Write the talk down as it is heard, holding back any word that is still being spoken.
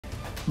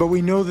but we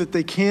know that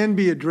they can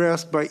be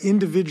addressed by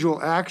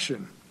individual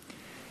action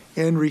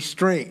and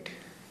restraint.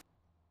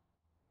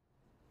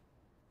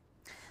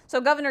 So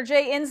Governor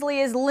Jay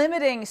Inslee is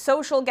limiting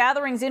social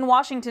gatherings in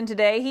Washington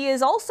today. He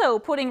is also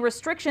putting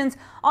restrictions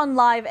on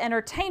live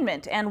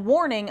entertainment and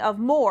warning of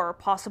more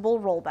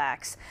possible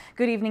rollbacks.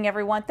 Good evening,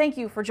 everyone. Thank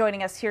you for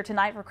joining us here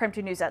tonight for KREM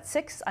 2 News at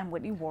 6. I'm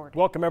Whitney Ward.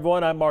 Welcome,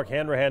 everyone. I'm Mark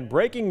Hanrahan.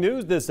 Breaking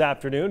news this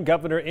afternoon.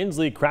 Governor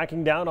Inslee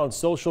cracking down on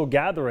social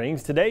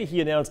gatherings. Today, he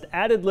announced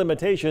added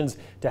limitations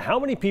to how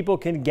many people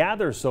can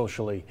gather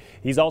socially.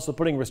 He's also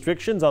putting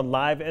restrictions on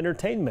live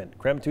entertainment.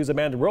 KREM 2's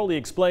Amanda Rowley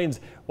explains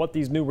what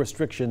these new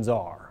restrictions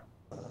are.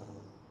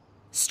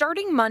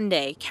 Starting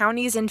Monday,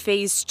 counties in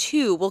Phase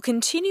 2 will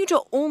continue to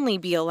only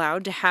be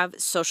allowed to have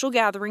social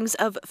gatherings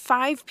of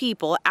 5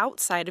 people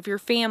outside of your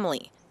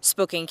family.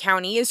 Spokane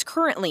County is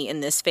currently in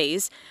this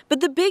phase, but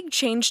the big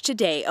change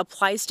today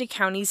applies to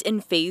counties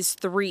in Phase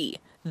 3.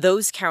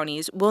 Those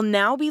counties will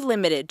now be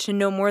limited to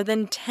no more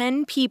than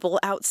 10 people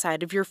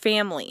outside of your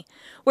family,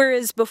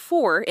 whereas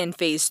before, in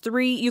Phase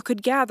 3, you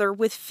could gather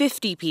with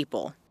 50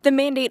 people. The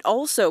mandate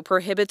also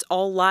prohibits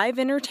all live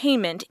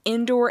entertainment,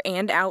 indoor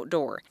and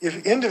outdoor.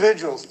 If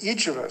individuals,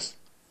 each of us,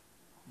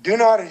 do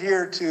not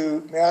adhere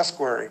to mask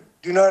wearing,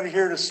 do not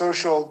adhere to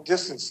social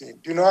distancing,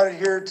 do not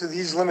adhere to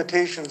these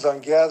limitations on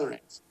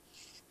gatherings,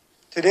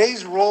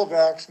 today's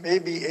rollbacks may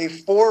be a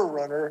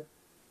forerunner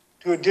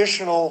to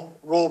additional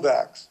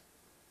rollbacks.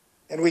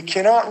 And we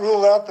cannot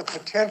rule out the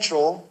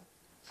potential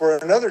for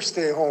another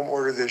stay-home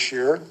order this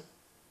year,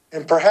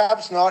 and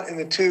perhaps not in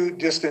the too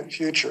distant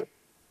future.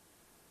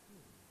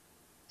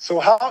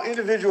 So how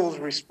individuals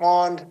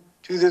respond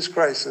to this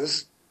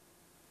crisis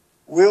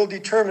will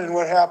determine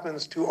what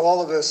happens to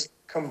all of us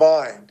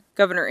combined.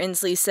 Governor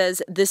Inslee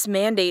says this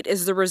mandate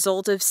is the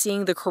result of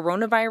seeing the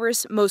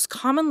coronavirus most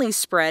commonly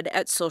spread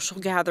at social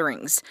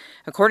gatherings.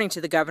 According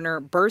to the governor,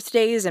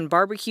 birthdays and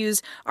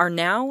barbecues are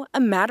now a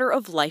matter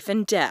of life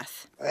and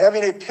death.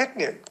 Having a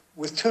picnic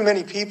with too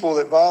many people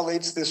that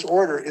violates this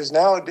order is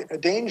now a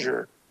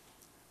danger.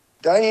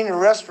 Dining in a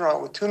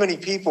restaurant with too many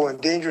people in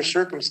dangerous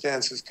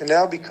circumstances can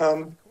now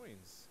become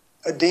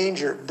a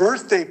danger.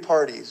 Birthday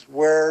parties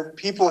where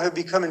people have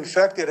become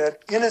infected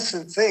at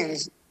innocent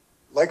things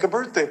like a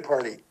birthday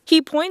party.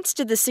 He points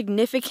to the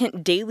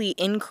significant daily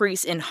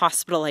increase in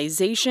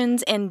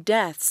hospitalizations and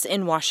deaths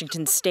in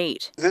Washington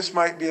state. This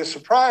might be a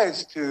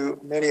surprise to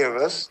many of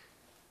us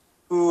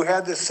who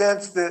had the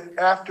sense that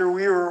after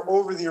we were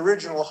over the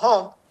original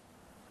hump,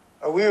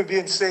 we would be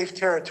in safe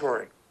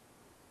territory.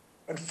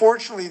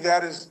 Unfortunately,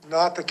 that is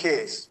not the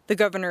case. The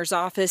governor's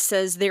office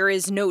says there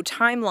is no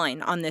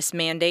timeline on this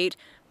mandate.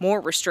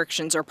 More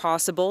restrictions are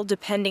possible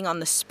depending on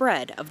the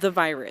spread of the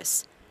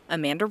virus.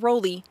 Amanda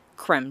Rowley,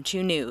 KREM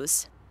 2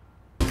 News.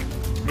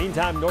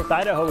 Meantime, North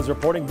Idaho is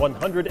reporting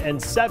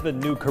 107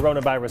 new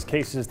coronavirus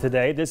cases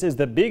today. This is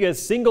the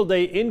biggest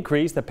single-day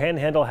increase the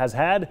Panhandle has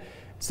had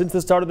since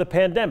the start of the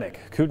pandemic.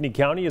 Kootenai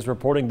County is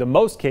reporting the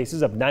most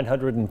cases of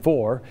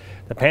 904.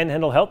 The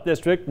Panhandle Health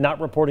District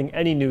not reporting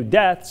any new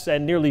deaths,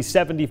 and nearly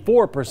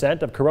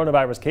 74% of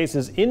coronavirus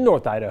cases in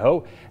North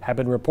Idaho have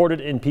been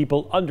reported in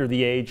people under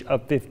the age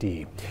of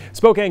 50.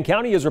 Spokane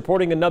County is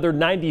reporting another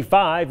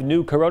 95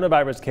 new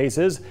coronavirus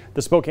cases.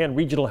 The Spokane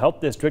Regional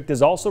Health District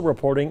is also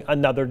reporting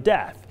another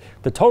death.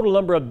 The total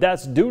number of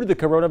deaths due to the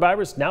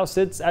coronavirus now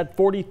sits at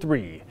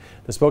 43.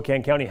 The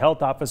Spokane County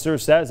Health Officer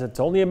says it's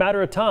only a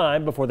matter of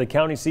time before the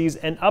county sees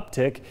an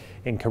uptick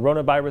in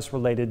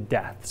coronavirus-related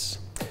deaths.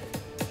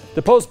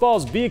 The Post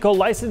Falls Vehicle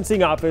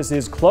Licensing Office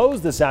is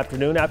closed this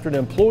afternoon after an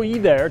employee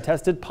there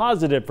tested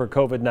positive for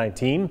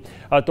COVID-19.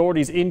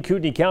 Authorities in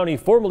Kootenai County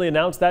formally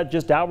announced that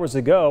just hours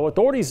ago.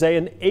 Authorities say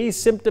an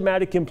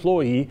asymptomatic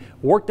employee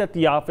worked at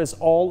the office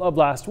all of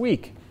last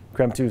week.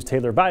 KREM 2's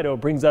Taylor Vito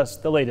brings us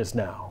the latest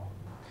now.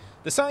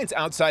 The signs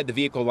outside the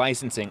vehicle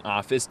licensing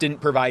office didn't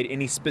provide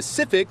any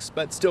specifics,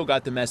 but still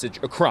got the message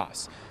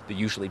across. The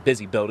usually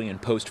busy building in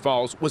Post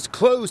Falls was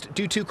closed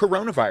due to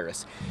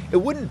coronavirus. It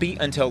wouldn't be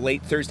until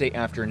late Thursday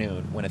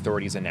afternoon when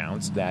authorities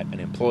announced that an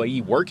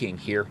employee working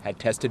here had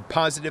tested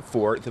positive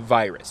for the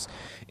virus.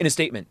 In a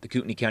statement, the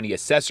Kootenai County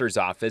Assessor's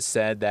Office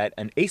said that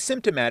an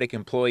asymptomatic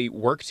employee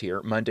worked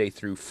here Monday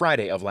through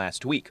Friday of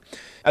last week.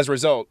 As a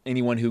result,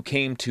 anyone who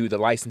came to the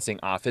licensing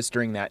office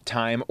during that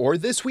time or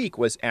this week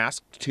was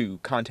asked to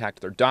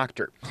contact their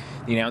doctor.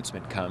 The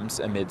announcement comes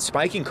amid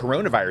spiking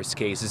coronavirus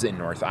cases in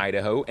North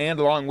Idaho and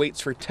long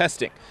waits for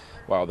testing.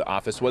 While the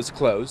office was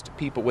closed,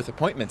 people with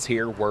appointments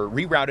here were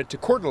rerouted to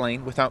Coeur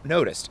d'Alene without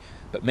notice,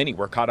 but many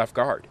were caught off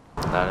guard.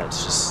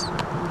 It's just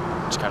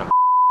kind of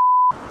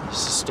It's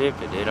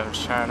stupid, dude. I'm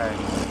just trying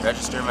to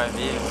register my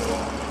vehicle.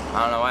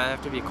 I don't know why I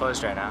have to be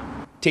closed right now.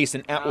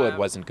 Tayson Atwood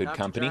wasn't good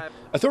company.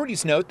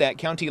 Authorities note that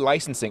county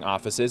licensing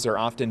offices are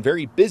often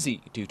very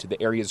busy due to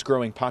the area's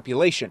growing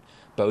population.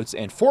 Boats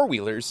and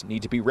four-wheelers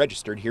need to be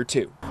registered here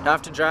too. I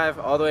have to drive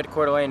all the way to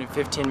Coeur d'Alene in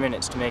 15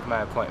 minutes to make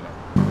my appointment.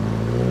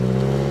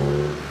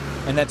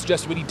 And that's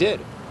just what he did.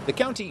 The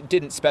county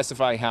didn't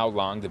specify how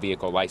long the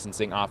vehicle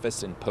licensing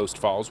office in Post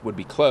Falls would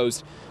be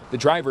closed. The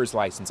driver's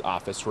license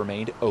office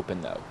remained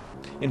open though.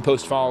 In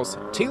Post Falls,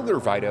 Taylor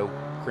Vito,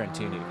 KREM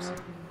 2 News.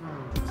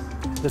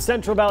 The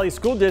Central Valley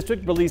School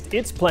District released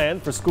its plan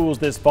for schools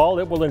this fall.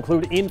 It will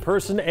include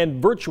in-person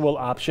and virtual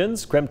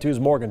options. KREM 2's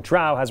Morgan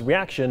Trow has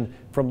reaction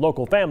from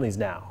local families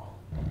now.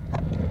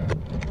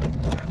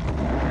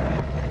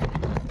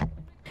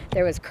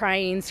 There was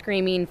crying,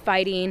 screaming,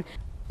 fighting.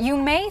 You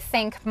may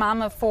think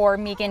mom of four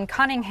Megan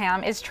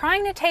Cunningham is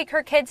trying to take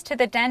her kids to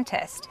the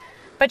dentist,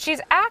 but she's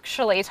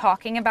actually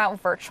talking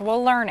about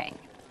virtual learning.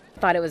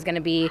 Thought it was going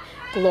to be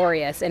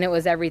glorious, and it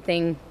was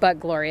everything but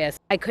glorious.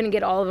 I couldn't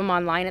get all of them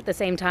online at the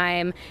same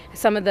time.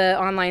 Some of the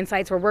online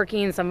sites were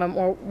working, some of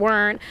them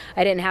weren't.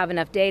 I didn't have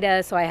enough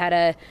data, so I had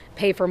to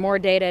pay for more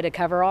data to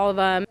cover all of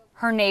them.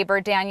 Her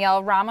neighbor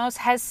Danielle Ramos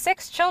has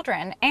 6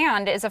 children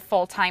and is a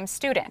full-time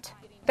student.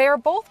 They are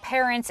both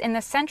parents in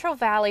the Central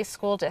Valley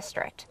School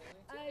District.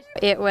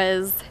 It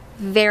was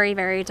very,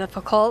 very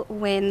difficult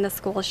when the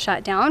school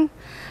shut down.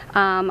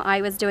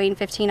 I was doing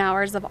 15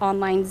 hours of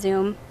online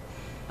Zoom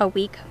a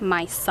week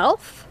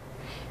myself,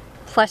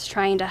 plus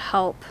trying to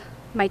help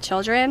my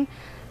children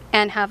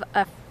and have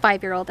a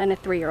 5-year-old and a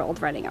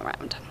 3-year-old running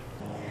around.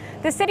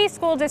 The city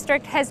school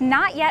district has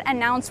not yet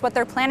announced what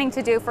they're planning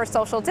to do for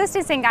social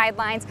distancing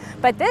guidelines,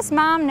 but this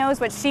mom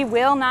knows what she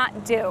will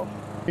not do.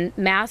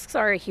 Masks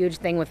are a huge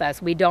thing with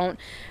us. We don't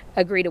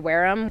agree to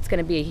wear them. It's going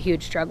to be a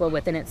huge struggle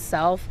within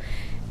itself.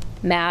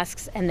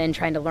 Masks and then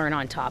trying to learn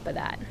on top of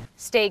that.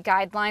 State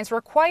guidelines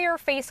require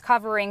face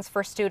coverings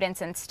for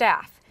students and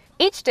staff.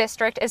 Each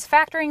district is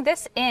factoring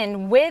this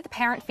in with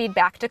parent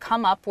feedback to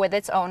come up with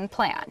its own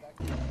plan.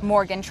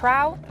 Morgan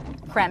Trow,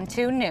 KREM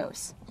 2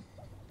 News.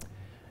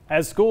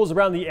 As schools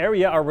around the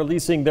area are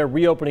releasing their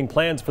reopening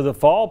plans for the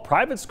fall,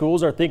 private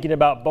schools are thinking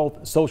about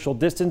both social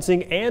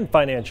distancing and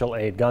financial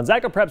aid.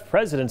 Gonzaga Prep's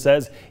president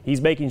says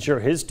he's making sure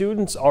his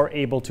students are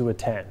able to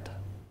attend.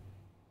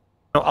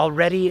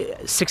 Already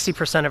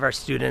 60% of our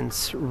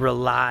students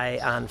rely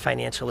on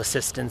financial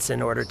assistance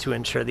in order to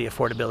ensure the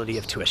affordability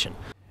of tuition.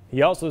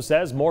 He also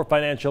says more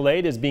financial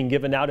aid is being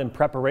given out in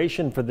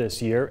preparation for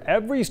this year.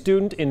 Every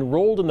student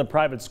enrolled in the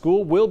private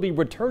school will be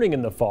returning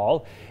in the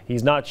fall.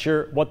 He's not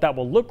sure what that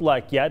will look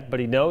like yet, but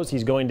he knows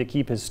he's going to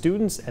keep his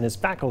students and his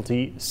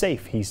faculty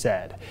safe, he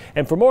said.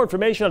 And for more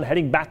information on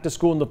heading back to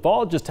school in the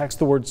fall, just text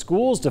the word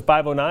schools to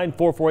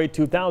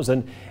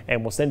 509-448-2000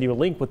 and we'll send you a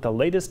link with the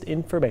latest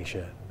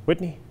information.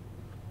 Whitney?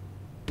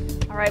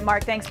 All right,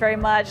 Mark, thanks very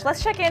much.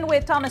 Let's check in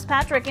with Thomas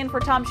Patrick in for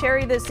Tom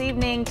Sherry this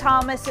evening.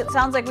 Thomas, it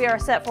sounds like we are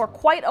set for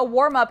quite a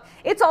warm up.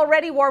 It's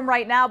already warm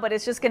right now, but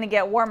it's just going to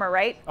get warmer,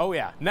 right? Oh,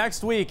 yeah.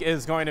 Next week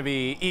is going to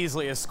be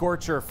easily a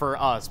scorcher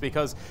for us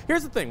because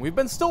here's the thing. We've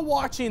been still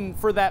watching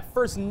for that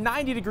first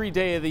 90-degree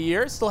day of the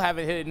year. Still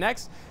haven't hit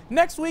it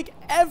Next week,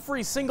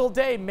 every single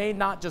day may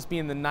not just be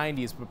in the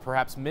 90s, but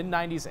perhaps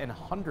mid-90s and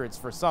hundreds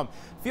for some.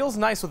 Feels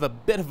nice with a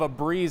bit of a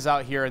breeze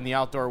out here in the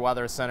Outdoor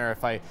Weather Center,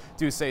 if I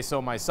do say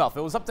so myself.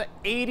 It was up to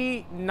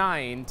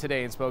 89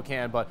 today in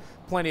Spokane, but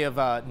plenty of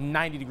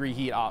 90-degree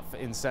heat off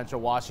in central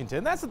Washington.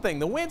 And that's the thing.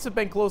 The winds have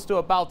been close to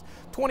about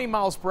 20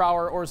 miles per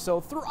hour or so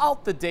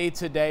throughout the day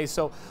today.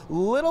 So a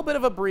little bit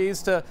of a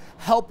breeze to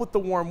help with the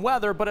warm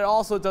weather, but it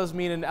also does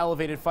mean an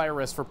elevated fire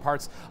risk for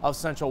parts of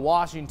central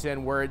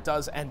Washington where it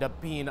does end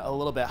up being a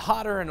little bit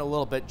hotter and a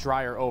little bit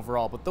drier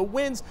overall. But the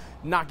winds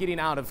not getting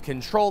out of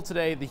control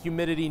today. The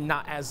humidity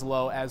not as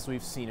low as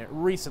we've seen it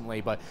recently,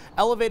 but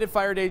elevated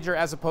fire danger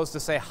as opposed to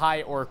say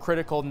high or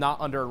critical,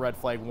 not under a red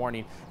flag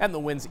warning. And the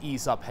winds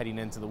ease up heading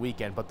into the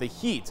weekend, but the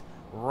heat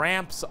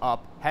ramps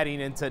up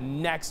heading into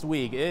next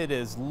week. It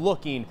is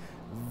looking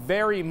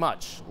very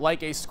much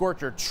like a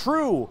scorcher.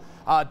 True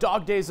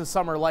dog days of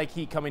summer like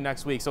heat coming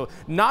next week. So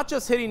not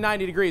just hitting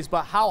 90 degrees,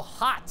 but how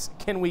hot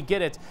can we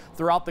get it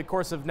throughout the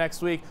course of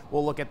next week?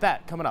 We'll look at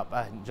that coming up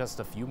in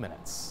just a few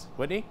minutes.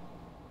 Whitney?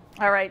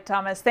 All right,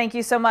 Thomas, thank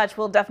you so much.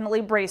 We'll definitely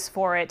brace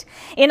for it.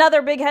 In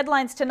other big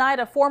headlines tonight,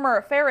 a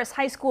former Ferris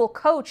High School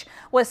coach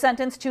was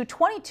sentenced to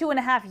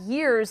 22.5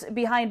 years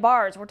behind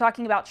bars. We're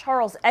talking about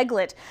Charles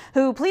Eglett,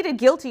 who pleaded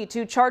guilty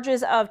to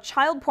charges of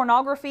child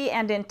pornography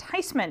and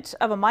enticement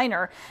of a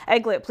minor.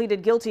 Eglett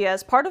pleaded guilty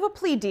as part of a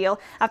plea deal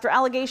after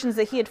allegations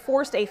that he had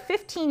forced a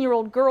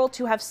 15-year-old girl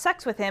to have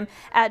sex with him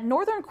at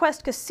Northern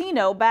Quest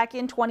Casino back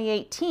in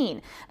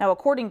 2018. Now,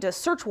 according to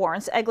search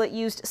warrants, Eglett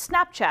used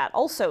Snapchat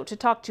also to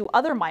talk to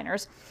other minors.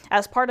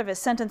 As part of his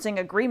sentencing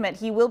agreement,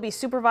 he will be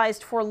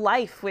supervised for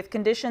life with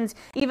conditions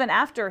even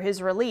after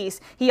his release.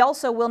 He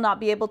also will not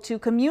be able to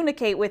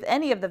communicate with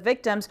any of the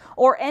victims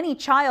or any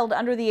child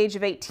under the age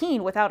of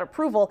 18 without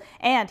approval,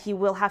 and he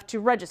will have to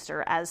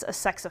register as a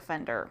sex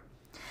offender.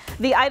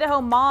 The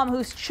Idaho mom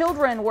whose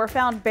children were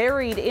found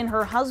buried in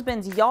her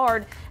husband's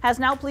yard has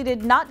now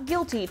pleaded not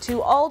guilty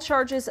to all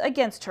charges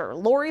against her.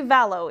 Lori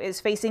Vallow is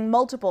facing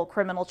multiple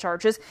criminal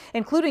charges,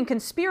 including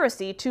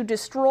conspiracy to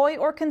destroy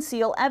or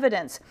conceal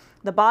evidence.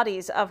 The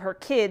bodies of her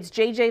kids,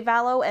 JJ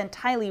Vallow and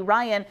Tylee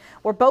Ryan,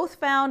 were both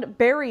found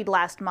buried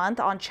last month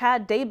on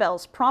Chad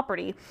Daybell's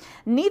property.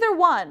 Neither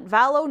one,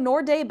 Vallow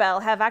nor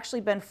Daybell, have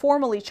actually been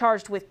formally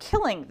charged with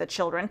killing the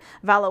children.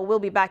 Vallow will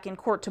be back in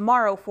court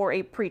tomorrow for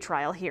a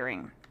pretrial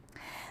hearing.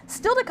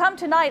 Still to come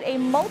tonight, a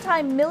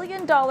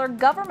multi-million-dollar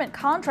government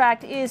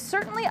contract is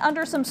certainly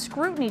under some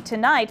scrutiny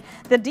tonight.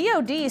 The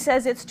DoD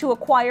says it's to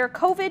acquire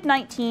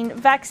COVID-19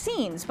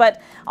 vaccines,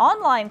 but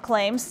online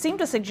claims seem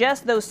to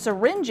suggest those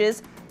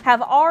syringes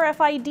have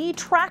RFID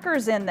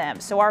trackers in them,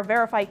 so our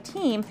Verify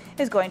team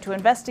is going to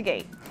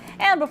investigate.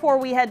 And before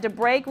we head to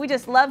break, we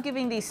just love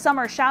giving these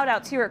summer shout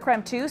outs here at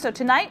KREM 2. So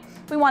tonight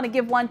we want to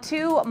give one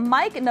to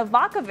Mike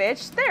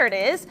Novakovich. There it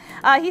is.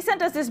 He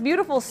sent us this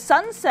beautiful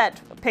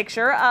sunset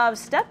picture of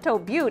Steptoe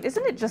Butte.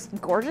 Isn't it just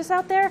gorgeous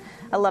out there?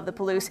 I love the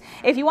Palouse.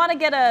 If you want to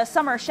get a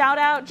summer shout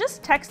out,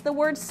 just text the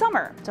word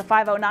summer to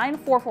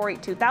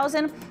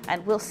 509-448-2000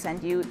 and we'll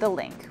send you the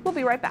link. We'll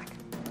be right back.